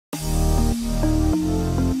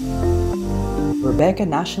Rebecca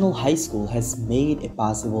National High School has made a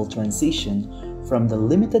possible transition from the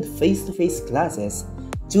limited face-to-face classes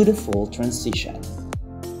to the full transition.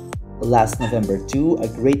 Last November 2, a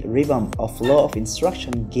great revamp of Law of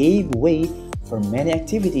Instruction gave way for many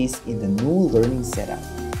activities in the new learning setup.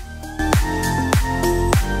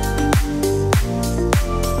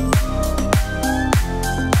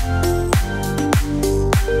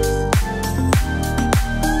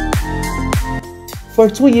 For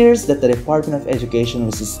 2 years that the Department of Education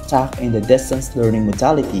was stuck in the distance learning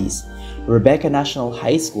modalities, Rebecca National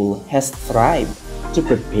High School has thrived to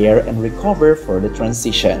prepare and recover for the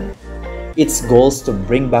transition. Its goals to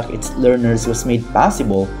bring back its learners was made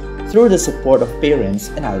possible through the support of parents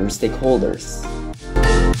and other stakeholders.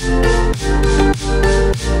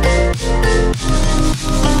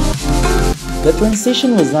 The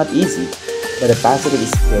transition was not easy, but a positive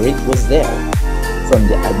spirit was there, from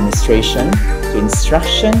the administration to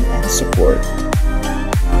instruction and support.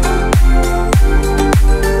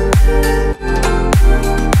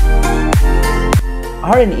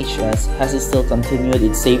 RNHS has still continued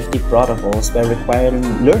its safety protocols by requiring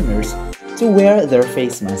learners to wear their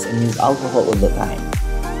face masks and use alcohol all the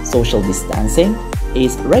time. Social distancing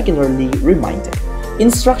is regularly reminded.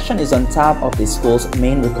 Instruction is on top of the school's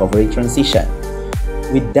main recovery transition.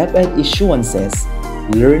 With DepEd issuances,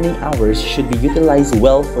 learning hours should be utilized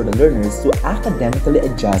well for the learners to academically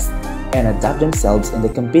adjust and adapt themselves in the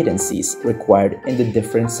competencies required in the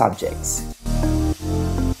different subjects.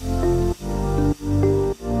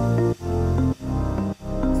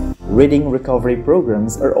 Reading recovery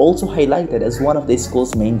programs are also highlighted as one of the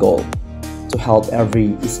school's main goals, to help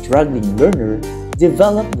every struggling learner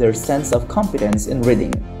develop their sense of competence in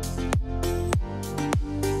reading.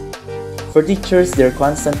 For teachers, their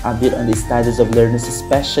constant update on the status of learners,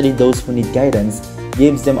 especially those who need guidance,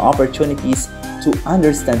 gives them opportunities to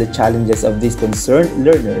understand the challenges of these concerned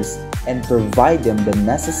learners and provide them the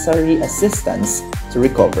necessary assistance to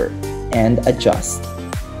recover and adjust.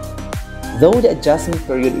 Though the adjustment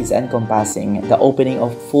period is encompassing, the opening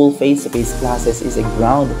of full face-to-face classes is a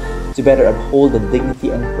ground to better uphold the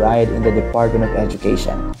dignity and pride in the Department of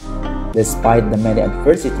Education. Despite the many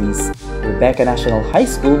adversities, Rebecca National High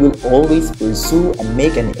School will always pursue and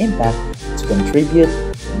make an impact to contribute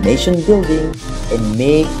to nation building and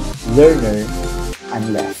make learner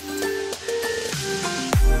unleft.